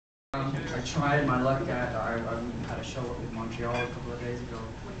tried my luck at, I had a show up in Montreal a couple of days ago,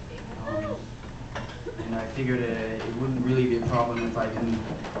 and I figured it wouldn't really be a problem if I didn't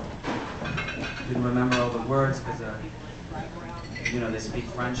remember all the words, because you know, they speak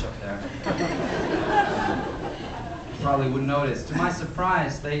French up there. You probably wouldn't notice. To my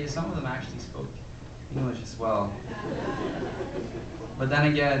surprise, some of them actually spoke English as well. But then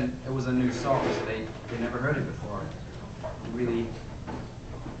again, it was a new song, so they never heard it before. Really,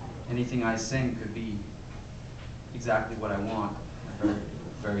 anything I sing could be exactly what I want. Very,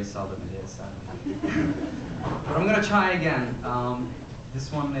 very seldom it is, sadly. But I'm gonna try again.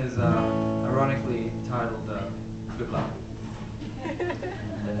 This one is ironically titled Good Luck.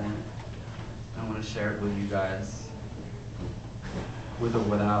 And I want to share it with you guys, with or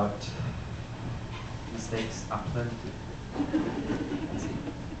without mistakes after. Let's see.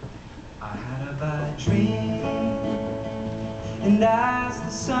 I had a bad dream, and as the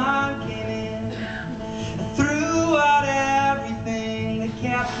sun came in, I threw out everything that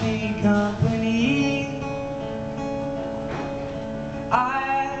kept me company.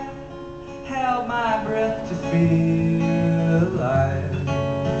 I held my breath to feel alive.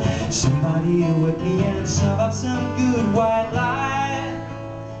 Somebody with me and serve up some good white light.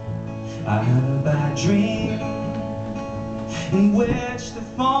 I had a bad dream in which the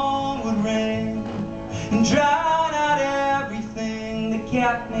phone would ring and drown out everything that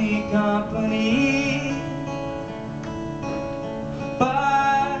kept me company.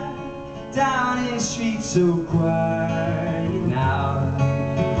 But down in the street so quiet now,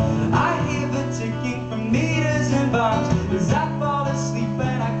 I hear the ticking from meters and bombs as I fall asleep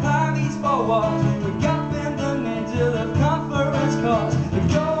and I climb these four walls. Wake up in the middle of conference calls that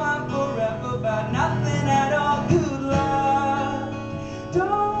go on forever about nothing at all. Good luck,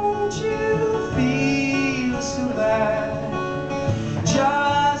 don't you feel so bad?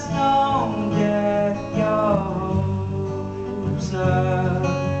 Just don't get your hopes up.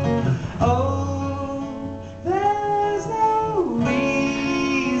 Oh, there's no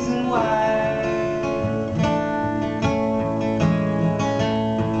reason why.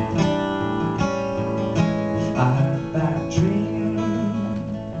 I had a bad dream,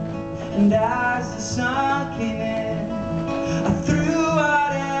 and as the sun came in, I threw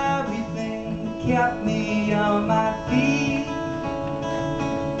out everything that kept me on my feet.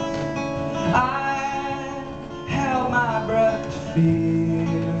 I held my breath to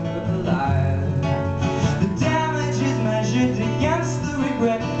feel alive. The damage is measured against the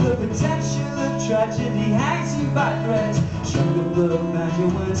regret. The potential of tragedy hangs you by threads. Sugar will measure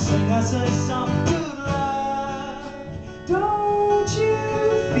when sing us a song.